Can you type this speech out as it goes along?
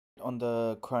on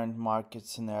the current market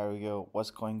scenario,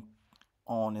 what's going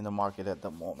on in the market at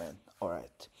the moment. All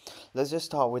right, let's just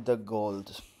start with the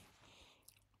gold.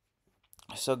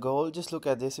 So gold, just look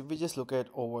at this. If we just look at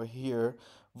over here,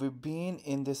 we've been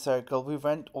in this circle. We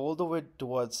went all the way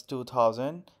towards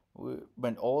 2000. We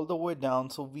went all the way down.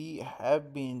 So we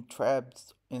have been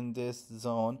trapped in this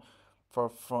zone for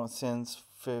from since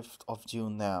 5th of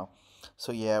June now.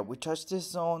 So yeah, we touched this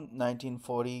zone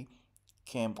 1940,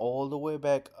 came all the way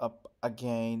back up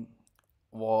again,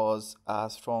 was a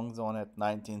strong zone at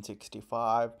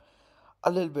 1965,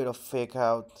 a little bit of fake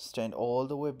out, stand all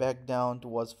the way back down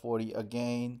towards 40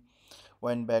 again,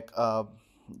 went back up,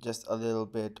 just a little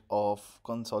bit of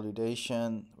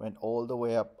consolidation, went all the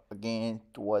way up again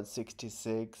towards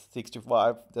 66,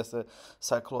 65. That's a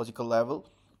psychological level.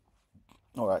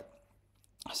 All right,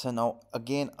 so now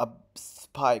again a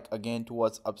spike again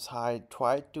towards upside,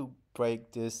 tried to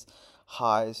break this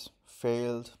highs,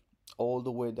 failed, all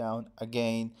the way down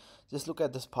again. Just look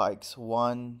at the spikes,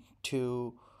 one,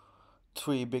 two,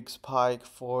 three big spike,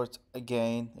 fourth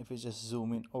again. If we just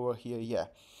zoom in over here, yeah,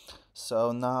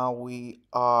 so now we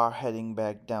are heading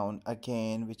back down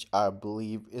again, which I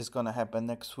believe is gonna happen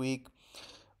next week.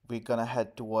 We're gonna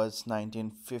head towards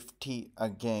 1950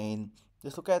 again.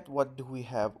 Just look at what do we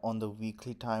have on the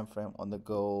weekly time frame on the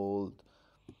gold.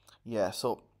 Yeah,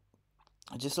 so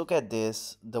just look at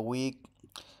this, the week,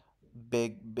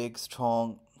 big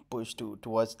strong push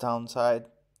towards downside,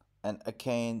 and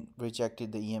again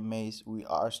rejected the EMAs. We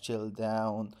are still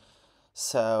down,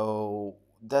 so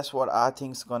that's what I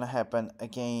think is gonna happen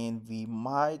again. We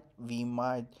might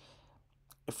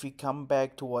if we come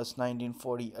back towards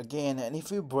 1940 again, and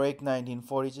if we break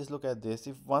 1940, just look at this.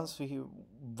 If once we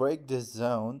break this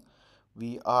zone,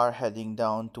 we are heading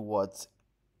down towards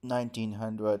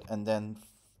 1900 and then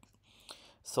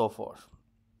so forth.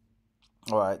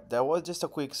 All right, that was just a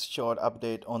quick short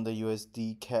update on the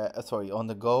USD CAD, sorry, on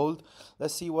the gold.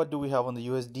 Let's see what do we have on the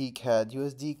USD CAD.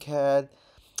 USD CAD,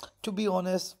 to be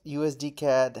honest, USD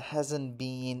CAD hasn't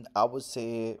been, I would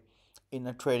say, in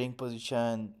a trading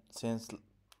position since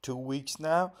 2 weeks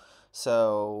now.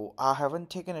 So I haven't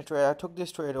taken a trade. I took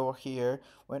this trade over here,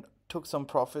 went took some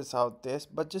profits out this,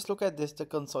 but just look at this, the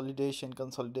consolidation.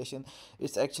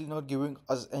 It's actually not giving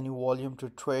us any volume to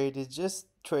trade. It's just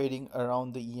trading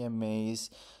around the EMAs.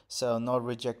 So not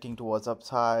rejecting towards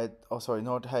upside, or sorry,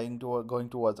 not heading toward going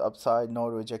towards upside, not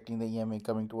rejecting the EMA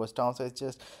coming towards downside. It's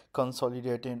just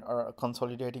consolidating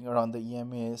around the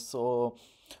EMA. So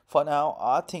for now,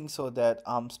 I think so that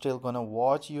I'm still gonna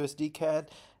watch USD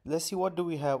CAD. Let's see what do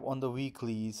we have on the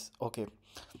weeklies. Okay,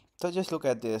 so just look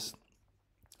at this,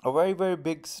 a very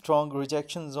big strong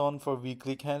rejection zone for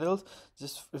weekly candles.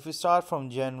 Just if we start from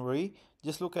January,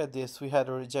 just look at this, we had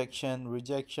a rejection,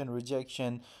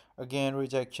 again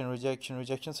rejection.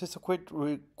 So it's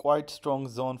a quite strong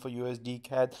zone for USD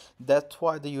CAD. That's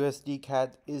why the USD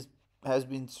CAD has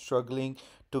been struggling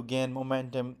to gain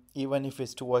momentum, even if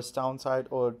it's towards downside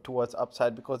or towards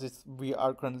upside, because we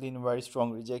are currently in a very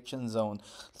strong rejection zone.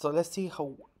 So let's see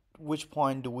which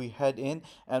point do we head in,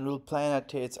 and we'll plan our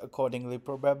trades accordingly.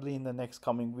 Probably in the next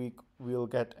coming week we'll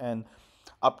get an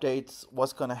updates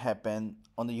what's gonna happen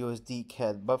on the USD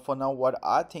CAD. But for now, what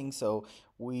I think so,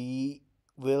 we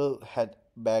will head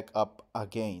back up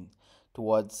again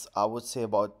towards, I would say,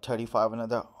 about 35,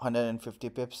 another 150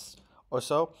 pips or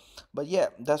so. But yeah,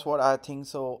 that's what I think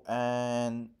so.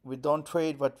 And we don't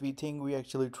trade what we think, we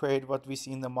actually trade what we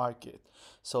see in the market.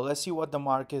 So let's see what the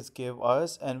markets give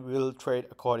us, and we'll trade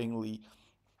accordingly.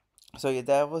 So yeah,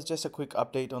 that was just a quick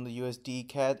update on the USD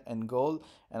CAD and gold,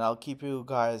 and I'll keep you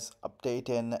guys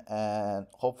updated, and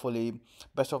hopefully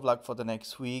best of luck for the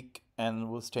next week, and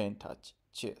we'll stay in touch.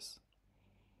 Cheers.